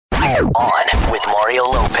On with Mario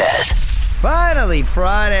Lopez. Finally,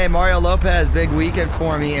 Friday. Mario Lopez, big weekend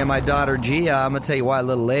for me and my daughter Gia. I'm going to tell you why a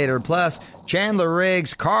little later. Plus, Chandler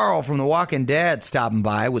Riggs, Carl from The Walking Dead stopping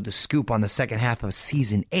by with the scoop on the second half of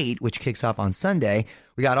Season 8, which kicks off on Sunday.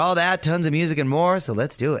 We got all that, tons of music and more, so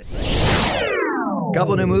let's do it.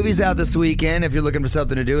 Couple new movies out this weekend. If you're looking for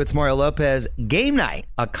something to do, it's Mario Lopez Game Night,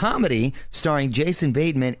 a comedy starring Jason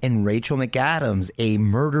Bateman and Rachel McAdams. A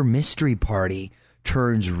murder mystery party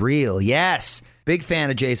turns real. Yes. Big fan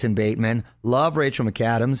of Jason Bateman. Love Rachel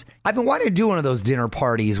McAdams. I've been wanting to do one of those dinner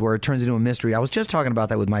parties where it turns into a mystery. I was just talking about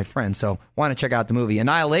that with my friend, so want to check out the movie.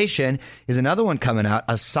 Annihilation is another one coming out,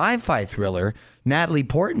 a sci-fi thriller. Natalie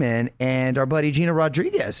Portman and our buddy Gina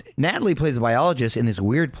Rodriguez. Natalie plays a biologist in this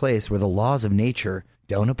weird place where the laws of nature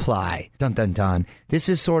don't apply. Dun, dun, dun. This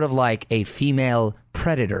is sort of like a female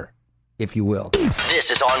predator, if you will.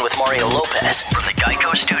 This is On with Mario Lopez from the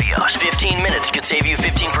Geico Studios. 15 minutes could save you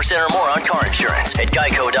 15% or more on car insurance at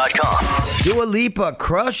geico.com. Dua Lipa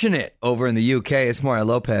crushing it over in the UK. It's Mario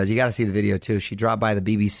Lopez. You got to see the video, too. She dropped by the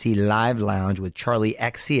BBC Live Lounge with Charlie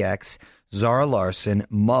XCX, Zara Larsson,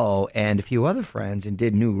 Mo, and a few other friends, and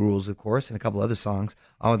did New Rules, of course, and a couple other songs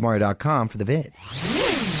on with Mario.com for the vid.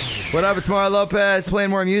 What up, it's Mario Lopez,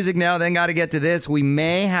 playing more music now, then got to get to this. We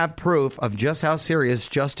may have proof of just how serious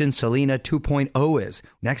Justin Selena 2.0 is.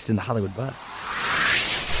 Next in the Hollywood Buzz.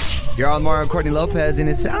 You're on Mario Courtney Lopez, and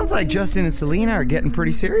it sounds like Justin and Selena are getting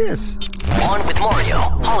pretty serious. On with Mario,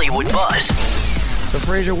 Hollywood Buzz. So,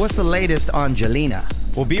 Frazier, what's the latest on Jelena?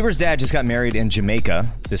 Well, Bieber's dad just got married in Jamaica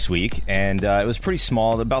this week, and it was pretty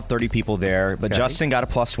small, about 30 people there. But okay. Justin got a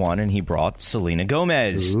 +1, and he brought Selena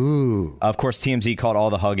Gomez. Ooh. Of course, TMZ called all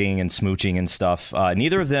the hugging and smooching and stuff.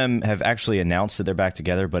 Neither of them have actually announced that they're back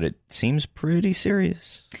together, but it seems pretty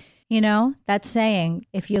serious. You know, that saying,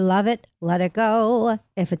 if you love it, let it go.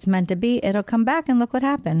 If it's meant to be, it'll come back, and look what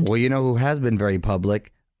happened. Well, you know who has been very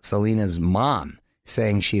public? Selena's mom,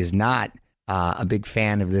 saying she is not a big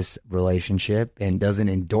fan of this relationship and doesn't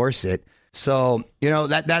endorse it. So, you know,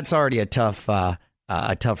 that's already a tough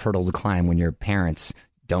hurdle to climb when your parents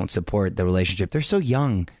don't support the relationship. They're so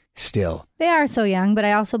young still. They are so young, but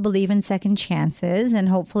I also believe in second chances. And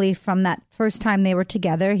hopefully from that first time they were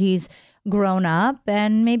together, he's grown up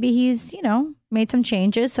and maybe he's, you know, made some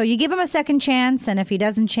changes. So you give him a second chance. And if he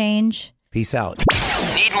doesn't change, peace out.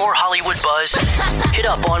 Need more Hollywood buzz? Hit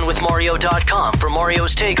up onwithmario.com for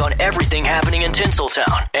Mario's take on everything happening in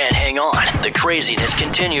Tinseltown. And hang on, the craziness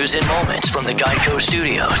continues in moments from the Geico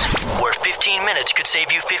Studios, where 15 minutes could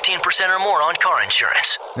save you 15% or more on car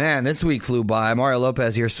insurance. Man, this week flew by. Mario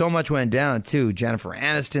Lopez here. So much went down, too. Jennifer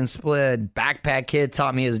Aniston split. Backpack Kid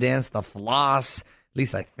taught me his dance, the floss. At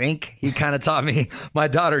least I think he kind of taught me. My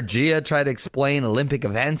daughter Gia tried to explain Olympic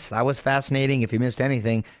events. That was fascinating. If you missed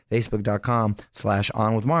anything,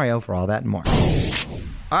 facebook.com/onwithmario for all that and more.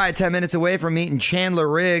 All right, 10 minutes away from meeting Chandler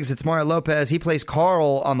Riggs. It's Mario Lopez. He plays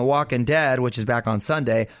Carl on The Walking Dead, which is back on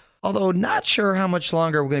Sunday. Although not sure how much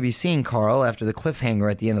longer we're going to be seeing Carl after the cliffhanger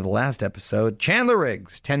at the end of the last episode. Chandler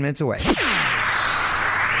Riggs, 10 minutes away.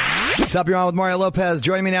 What's up, you're on with Mario Lopez.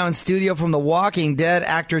 Joining me now in studio from The Walking Dead,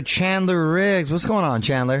 actor Chandler Riggs. What's going on,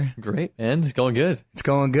 Chandler? Great, man. It's going good. It's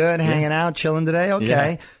going good. Hanging out, chilling today? Okay.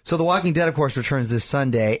 Yeah. So The Walking Dead, of course, returns this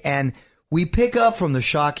Sunday. And we pick up from the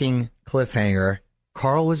shocking cliffhanger.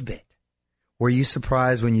 Carl was bit. Were you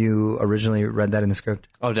surprised when you originally read that in the script?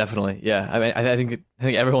 Oh, definitely. Yeah. I mean, I think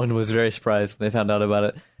everyone was very surprised when they found out about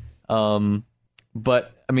it.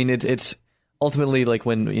 But I mean, it's ultimately like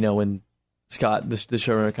when Scott, the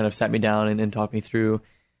showrunner, kind of sat me down and talked me through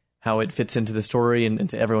how it fits into the story and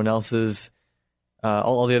into everyone else's,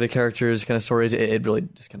 all the other characters' kind of stories. It really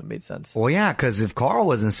just kind of made sense. Well, yeah, because if Carl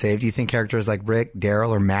wasn't saved, do you think characters like Rick, Daryl,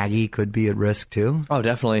 or Maggie could be at risk too? Oh,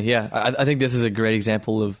 definitely, yeah. I think this is a great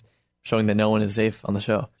example of showing that no one is safe on the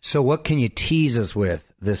show. So what can you tease us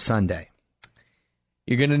with this Sunday?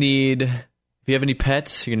 You're going to need... If you have any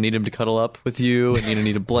pets, you're going to need them to cuddle up with you, and you're going to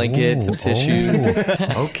need a blanket, some tissues.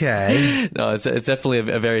 Okay. No, it's definitely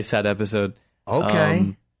a very sad episode.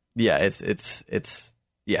 Okay. Yeah, it's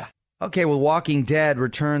yeah. Okay, well, Walking Dead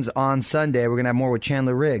returns on Sunday. We're going to have more with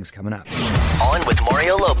Chandler Riggs coming up. On with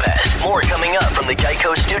Mario Lopez. More coming up from the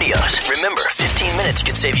Geico Studios. Remember, 15 minutes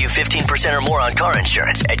could save you 15% or more on car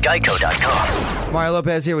insurance at geico.com. Mario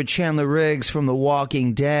Lopez here with Chandler Riggs from The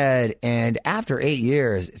Walking Dead. And after 8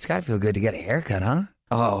 years, it's got to feel good to get a haircut, huh?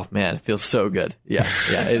 Oh, man, it feels so good. Yeah.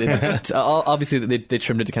 It's obviously, they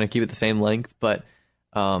trimmed it to kind of keep it the same length. But,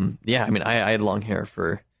 yeah, I mean, I had long hair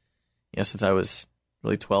for, since I was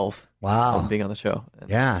really 12. Wow. Being on the show.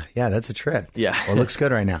 Yeah, that's a trip. Yeah. Well, it looks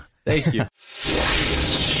good right now. Thank you.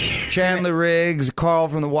 Chandler Riggs, Carl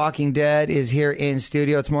from The Walking Dead is here in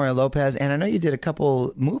studio. It's Mario Lopez, and I know you did a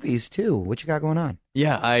couple movies too. What you got going on?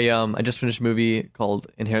 Yeah, I just finished a movie called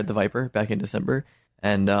Inherit the Viper back in December,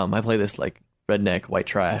 and I play this like redneck white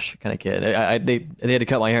trash kind of kid. They had to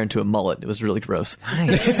cut my hair into a mullet. It was really gross.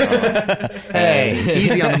 Nice. Hey,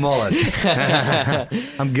 easy on the mullets.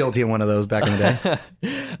 I'm guilty of one of those back in the day.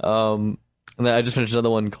 And then I just finished another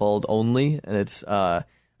one called Only, and it's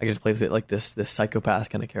I get to play like this psychopath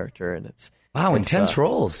kind of character, and it's intense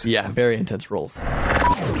roles. Yeah, very intense roles.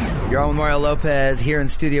 You're on with Mario Lopez here in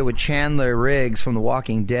studio with Chandler Riggs from The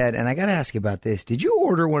Walking Dead, and I got to ask you about this. Did you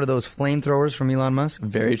order one of those flamethrowers from Elon Musk?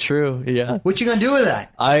 Very true. Yeah. What you gonna do with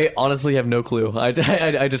that? I honestly have no clue. I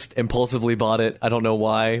just impulsively bought it. I don't know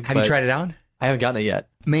why. Have you tried it out? I haven't gotten it yet.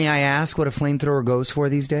 May I ask what a flamethrower goes for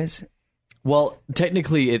these days? Well,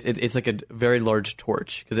 technically, it's like a very large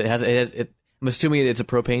torch because it has. I'm assuming it's a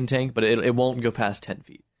propane tank, but it won't go past 10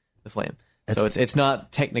 feet. The flame. So it's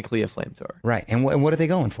not technically a flamethrower. Right. And what are they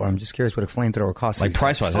going for? I'm just curious what a flamethrower costs. Like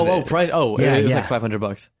price-wise. Price. Oh, yeah, it was yeah. like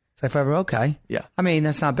 $500. It's like $500. Okay. Yeah. I mean,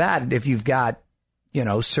 that's not bad if you've got,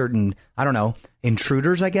 certain, I don't know,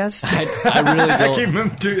 intruders, I guess. I really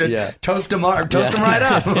don't. Toast them right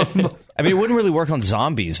up. I mean, it wouldn't really work on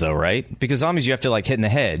zombies, though, right? Because zombies you have to like hit in the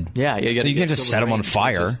head. Yeah, so you can't just set them on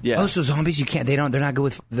fire. Oh, so zombies you can't. They're not good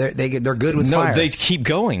with. They're good with fire. No, they keep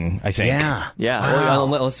going. I think. Yeah. Wow.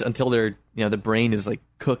 Well, until they're the brain is like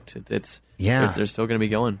cooked. They're still going to be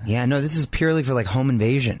going. Yeah. No, this is purely for like home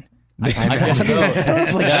invasion. I don't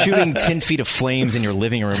know if shooting 10 feet of flames in your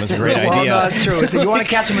living room is a great well, idea. No, that's true. You want to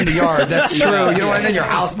catch them in the yard. That's true. You don't want to your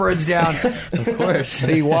house burns down. Of course.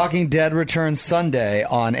 The Walking Dead returns Sunday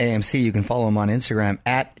on AMC. You can follow him on Instagram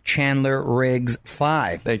at Chandler Riggs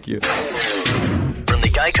 5. Thank you. From the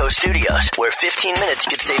Geico Studios, where 15 minutes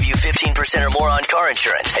could save you 15% or more on car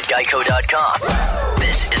insurance at geico.com.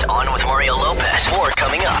 This is On with Mario Lopez. More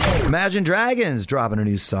coming up. Imagine Dragons dropping a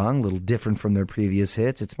new song, a little different from their previous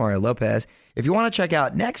hits. It's Mario Lopez. If you want to check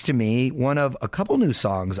out Next to Me, one of a couple new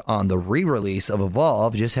songs on the re-release of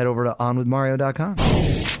Evolve, just head over to onwithmario.com.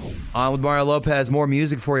 On with Mario Lopez, more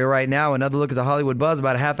music for you right now. Another look at the Hollywood Buzz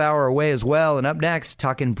about a half hour away as well. And up next,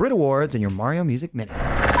 talking Brit Awards and your Mario Music Minute.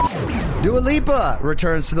 Dua Lipa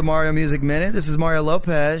returns to the Mario Music Minute. This is Mario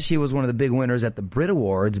Lopez. She was one of the big winners at the Brit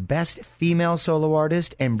Awards, Best Female Solo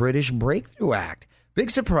Artist and British Breakthrough Act.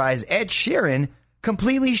 Big surprise, Ed Sheeran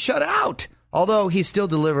completely shut out, although he still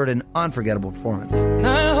delivered an unforgettable performance.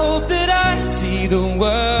 I hope that I see the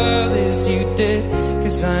world as you did,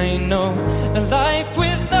 'cause I know a life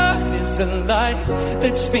with love is a life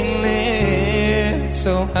that's been lived.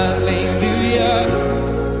 So hallelujah.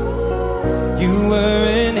 You were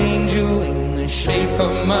an angel in the shape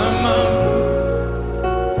of my mom.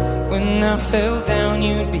 When I fell down,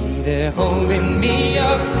 you'd be there holding me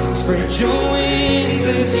up. Spread your wings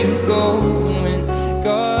as you go. And when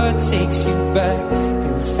God takes you back,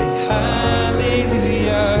 you'll say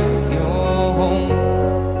hallelujah, you're home.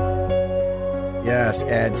 Yes,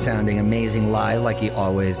 Ed sounding amazing live like he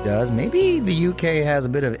always does. Maybe the UK has a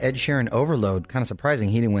bit of Ed Sheeran overload. Kind of surprising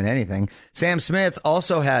he didn't win anything. Sam Smith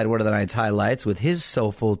also had one of the night's highlights with his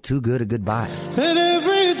soulful Too Good a Goodbye. And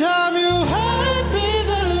every time you hurt me,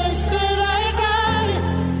 the less that I cry.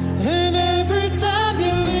 And every time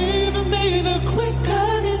you leave me, the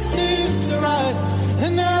quicker these tears dry.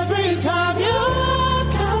 And every time you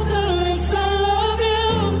walk out, the less I love you.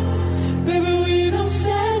 Baby, we don't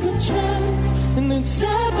stand a chance. And it's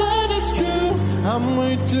sad, but it's true. I'm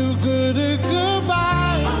way too good at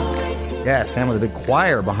goodbye. Yeah, Sam with a big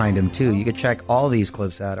choir behind him, too. You can check all these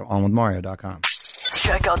clips out at onwithmario.com.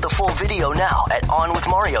 Check out the full video now at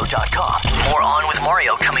onwithmario.com. More On with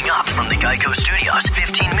Mario coming up from the Geico Studios.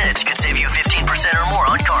 15 minutes could save you 15% or more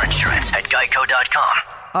on car insurance at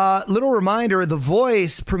geico.com. Little reminder, The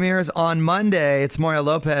Voice premieres on Monday. It's Mario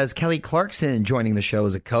Lopez, Kelly Clarkson joining the show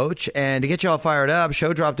as a coach. And to get you all fired up,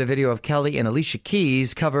 show dropped a video of Kelly and Alicia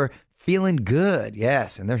Keys cover Feeling Good.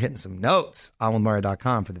 Yes, and they're hitting some notes.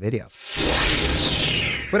 OnWithMario.com for the video.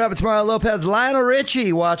 What up? It's Mario Lopez. Lionel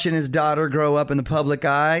Richie watching his daughter grow up in the public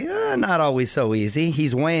eye. Not always so easy.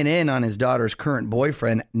 He's weighing in on his daughter's current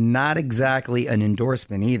boyfriend. Not exactly an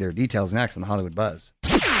endorsement either. Details next on the Hollywood Buzz.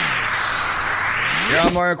 You're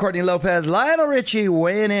on Mario Courtney Lopez. Lionel Richie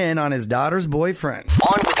weighing in on his daughter's boyfriend.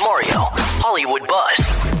 On with Mario, Hollywood Buzz.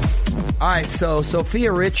 All right, so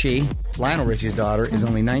Sophia Richie, Lionel Richie's daughter, is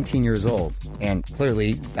only 19 years old. And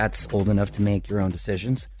clearly, that's old enough to make your own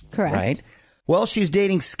decisions. Correct. Right? Well, she's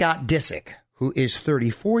dating Scott Disick, who is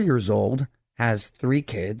 34 years old, has 3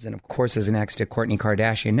 kids, and of course is an ex to Kourtney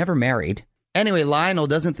Kardashian, never married. Anyway, Lionel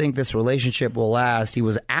doesn't think this relationship will last. He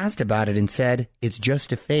was asked about it and said it's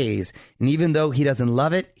just a phase. And even though he doesn't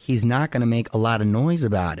love it, he's not going to make a lot of noise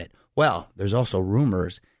about it. Well, there's also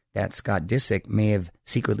rumors that Scott Disick may have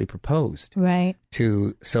secretly proposed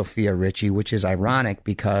to Sophia Richie, which is ironic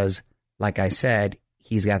because, like I said,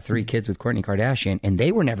 he's got 3 kids with Kourtney Kardashian, and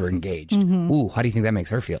they were never engaged. Ooh, how do you think that makes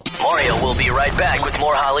her feel? Mario will be right back with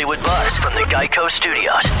more Hollywood Buzz from the Geico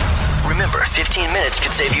Studios. Remember, 15 minutes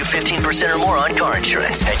could save you 15% or more on car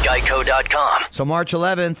insurance at geico.com. So March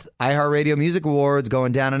 11th, iHeartRadio Music Awards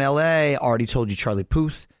going down in L.A. Already told you Charlie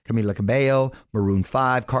Puth, Camila Cabello, Maroon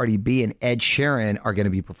 5, Cardi B, and Ed Sheeran are going to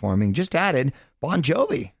be performing. Just added Bon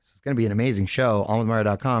Jovi. It's going to be an amazing show.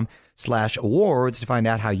 OnWithMario.com/awards to find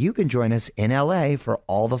out how you can join us in L.A. for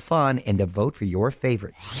all the fun and to vote for your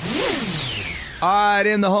favorites. All right,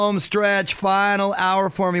 in the home stretch, final hour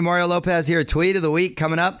for me. Mario Lopez here, Tweet of the Week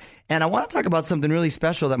coming up. And I want to talk about something really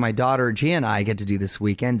special that my daughter Gia and I get to do this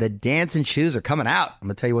weekend. The dancing shoes are coming out. I'm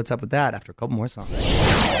going to tell you what's up with that after a couple more songs.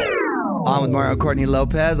 On with Mario and Courtney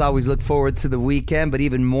Lopez. I always look forward to the weekend, but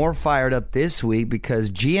even more fired up this week because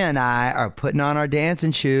Gia and I are putting on our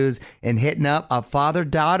dancing shoes and hitting up a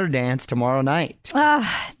father-daughter dance tomorrow night.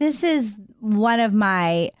 This is one of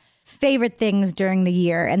my favorite things during the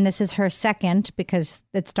year, and this is her second because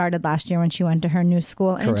it started last year when she went to her new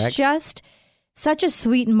school. And Correct. It's just such a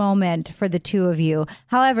sweet moment for the two of you.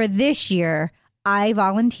 However, this year I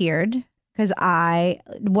volunteered because I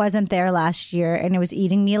wasn't there last year and it was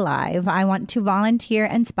eating me alive. I want to volunteer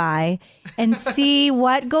and spy and see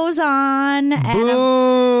what goes on.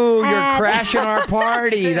 Boo! You're crashing our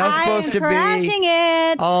party. That was supposed to be. Crashing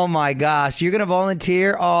it. Oh my gosh! You're gonna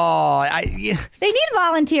volunteer? Oh, They need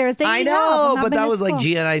volunteers. They I need know, help. but that Not was like school.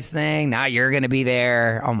 Gia and I's thing. Now you're gonna be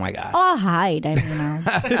there. Oh my gosh! I'll hide. I don't know.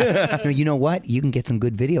 No, you know what? You can get some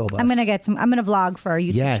good video of us. I'm gonna vlog for our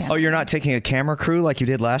YouTube Yes. channel. Oh, you're not taking a camera crew like you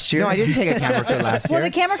did last year? No, I didn't take a camera crew last year. Well,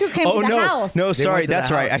 the camera crew came to the house. No, sorry, went to the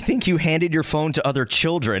that's right. I house. think you handed your phone to other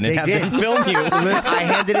children and They had did. them film you. I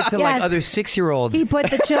handed it to like Yes. other 6-year-olds. He put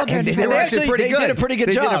the children And they to were work. actually pretty they good. did a pretty good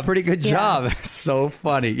They did a job. pretty good Yeah. job. So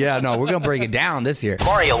funny. Yeah, no, we're going to break it down this year.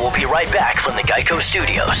 Mario will be right back from the Geico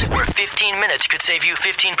Studios, where 15 minutes could save you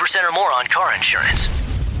 15% or more on car insurance.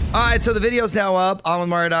 All right, so the video's now up on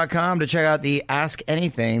onwithmario.com to check out the Ask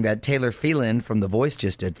Anything that Taylor Phelan from The Voice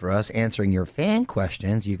just did for us, answering your fan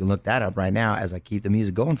questions. You can look that up right now as I keep the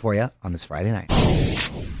music going for you on this Friday night.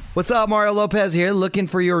 What's up, Mario Lopez here, looking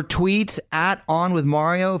for your tweets at On With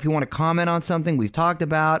Mario if you want to comment on something we've talked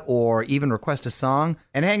about or even request a song.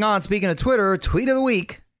 And hang on, speaking of Twitter, Tweet of the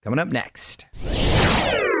Week coming up next.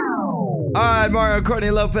 All right, Mario and Courtney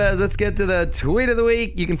Lopez, let's get to the Tweet of the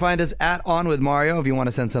Week. You can find us at On With Mario if you want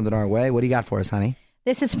to send something our way. What do you got for us, honey?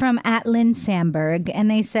 This is from @Lynn Sandberg, and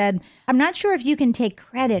they said, I'm not sure if you can take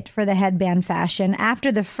credit for the headband fashion. After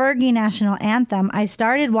the Fergie national anthem, I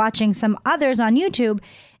started watching some others on YouTube,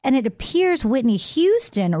 and it appears Whitney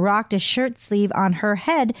Houston rocked a shirt sleeve on her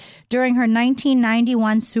head during her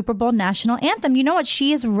 1991 Super Bowl national anthem. You know what?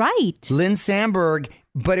 She is right. Lynn Sandberg,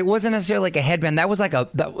 but it wasn't necessarily like a headband. That was like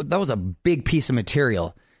that was a big piece of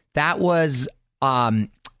material. That was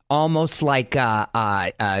almost like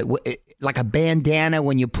like a bandana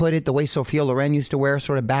when you put it the way Sophia Loren used to wear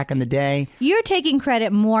sort of back in the day. You're taking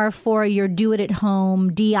credit more for your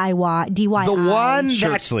do-it-at-home DIY. The one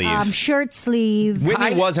Shirt that sleeve. Shirt sleeve.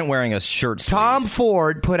 Whitney wasn't wearing a shirt sleeve. Tom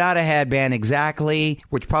Ford put out a headband exactly,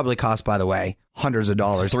 which probably cost, by the way, hundreds of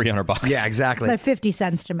dollars. $300. Yeah, exactly. But 50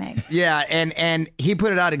 cents to make. Yeah, and he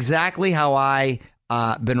put it out exactly how I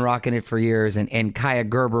been rocking it for years, and Kaya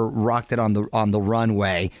Gerber rocked it on the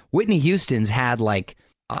runway. Whitney Houston's had like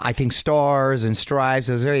I think stars and stripes.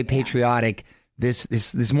 It was very patriotic.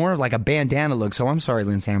 This more like a bandana look. So I'm sorry,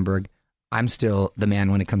 Lynn Sandberg. I'm still the man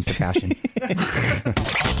when it comes to fashion.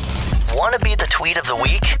 Want to be the Tweet of the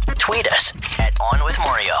Week? Tweet us at On With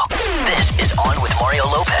Mario. This is On With Mario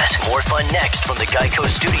Lopez. More fun next from the Geico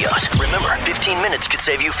Studios. Remember, 15 minutes could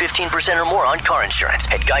save you 15% or more on car insurance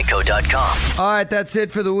at geico.com. All right, that's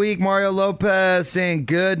it for the week. Mario Lopez saying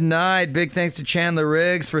good night. Big thanks to Chandler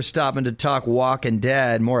Riggs for stopping to talk Walking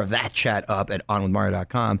Dead. More of that chat up at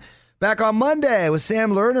onwithmario.com. Back on Monday with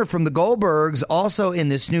Sam Lerner from the Goldbergs, also in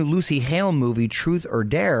this new Lucy Hale movie, Truth or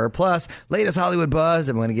Dare. Plus, latest Hollywood buzz.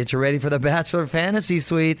 I'm going to get you ready for the Bachelor Fantasy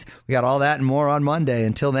Suites. We got all that and more on Monday.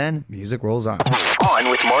 Until then, music rolls on. On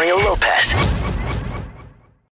with Mario Lopez.